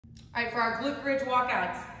All right, for our glute bridge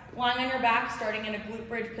walkouts, lying on your back, starting in a glute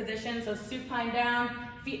bridge position, so supine down,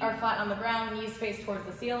 feet are flat on the ground, knees face towards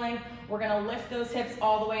the ceiling. We're gonna lift those hips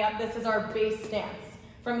all the way up. This is our base stance.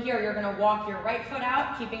 From here, you're gonna walk your right foot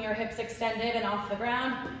out, keeping your hips extended and off the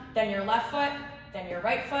ground, then your left foot, then your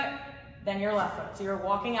right foot, then your left foot. So you're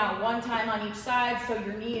walking out one time on each side, so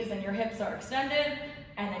your knees and your hips are extended,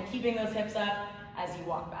 and then keeping those hips up as you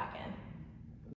walk back in.